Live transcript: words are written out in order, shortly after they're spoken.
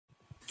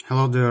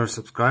Hello dear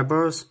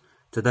subscribers,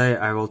 today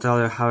I will tell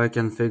you how I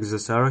can fix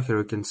this error. Here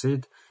you can see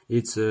it,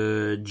 it's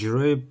a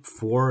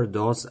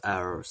GRUB4DOS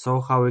error. So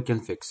how we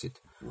can fix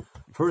it?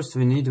 First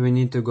we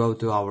need to go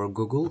to our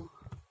Google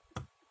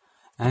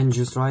and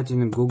just write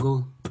in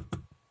Google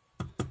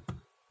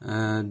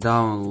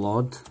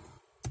download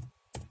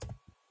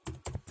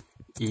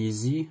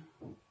easy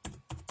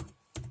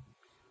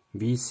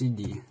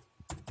BCD.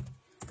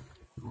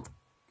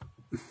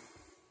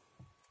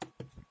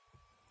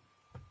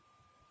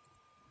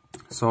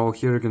 So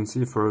here you can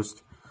see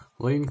first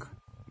link.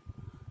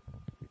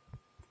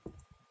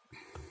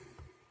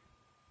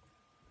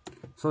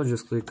 So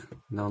just click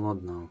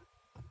download now.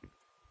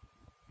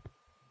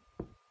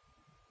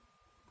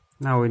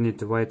 Now we need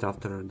to wait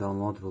after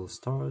download will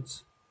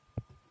start.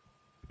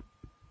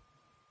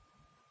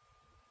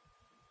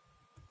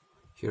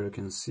 Here you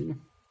can see.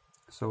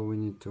 So we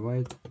need to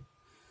wait.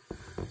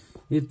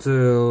 It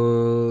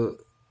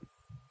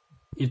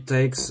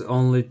takes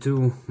only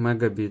 2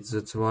 megabits.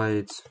 That's why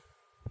it's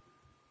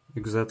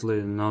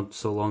exactly not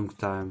so long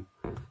time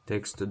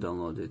takes to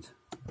download it.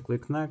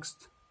 Click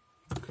next.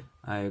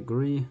 I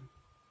agree.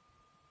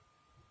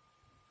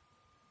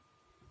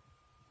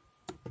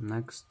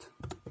 Next.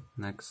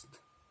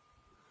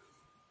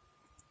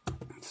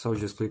 So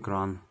just click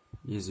run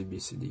easy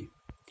BCD.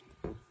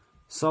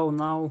 So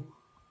now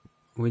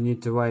we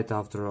need to wait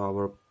after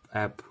our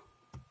app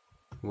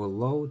will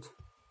load.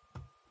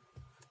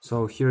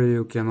 So here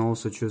you can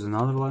also choose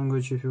another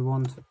language if you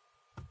want.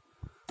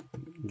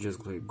 Just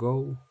click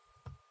go.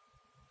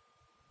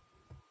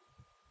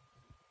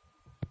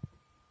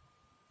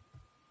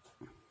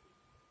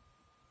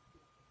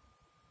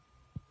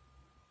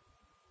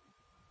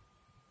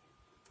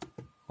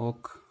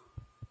 OK.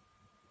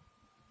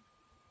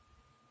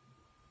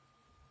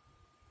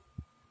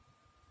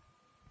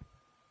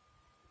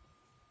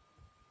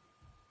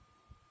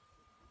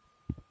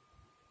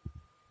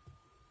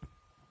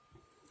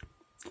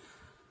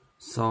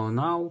 So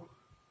now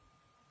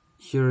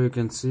here you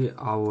can see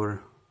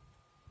our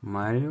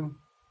menu.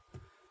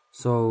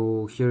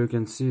 So here you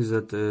can see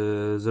that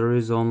there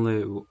is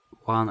only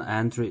one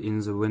entry in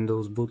the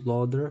Windows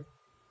bootloader.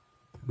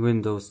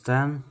 Windows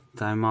 10,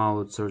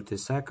 timeout 30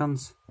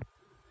 seconds.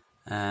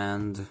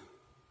 And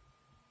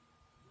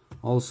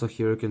also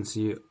here you can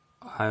see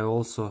I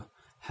also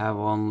have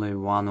only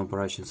one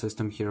operation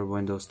system here,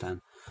 Windows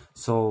 10.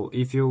 So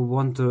if you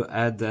want to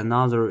add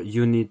another,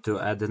 you need to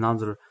add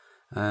another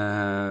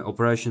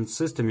operation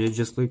system. You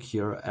just click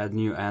here, add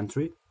new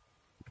entry.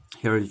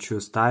 Here you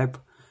choose type,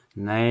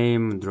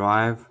 name,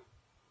 drive.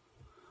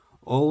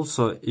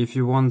 Also, if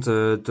you want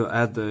to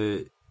add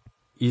the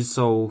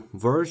ISO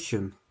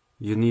version,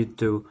 you need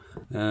to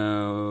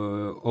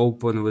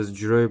open with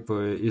GRUB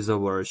ISO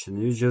version.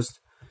 You just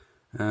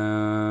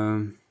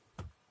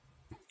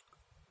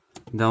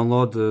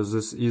download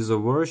this ISO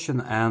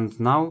version, and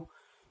now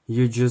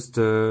you just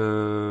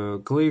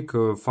click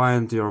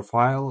find your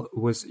file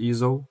with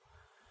ISO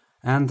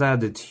and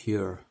add it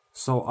here.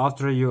 So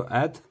after you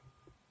add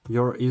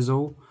your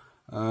ISO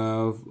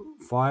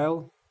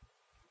file,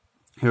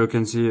 here you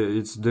can see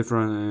it's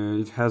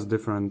different. It has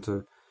different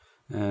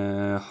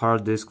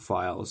hard disk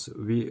files,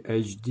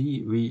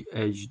 VHD,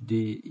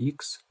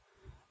 VHDX,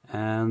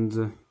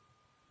 and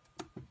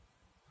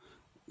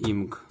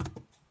IMG.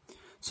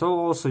 So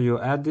also you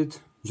add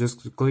it,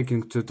 just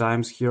clicking 2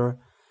 times here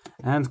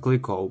and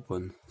click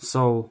open.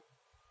 So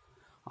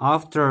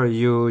after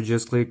you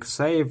just click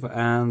save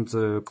and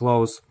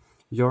close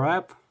your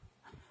app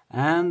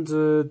and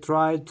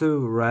try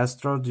to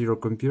restart your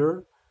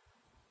computer.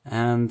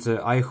 And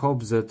I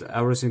hope that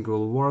everything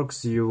will work.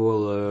 You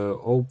will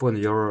open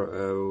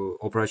your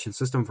operation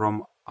system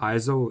from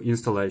ISO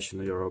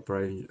installation, your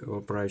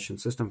operation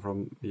system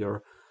from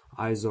your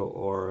ISO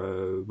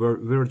or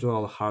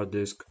virtual hard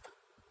disk.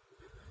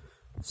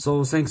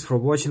 So thanks for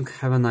watching,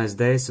 have a nice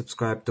day,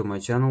 subscribe to my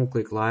channel,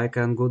 click like,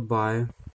 and goodbye.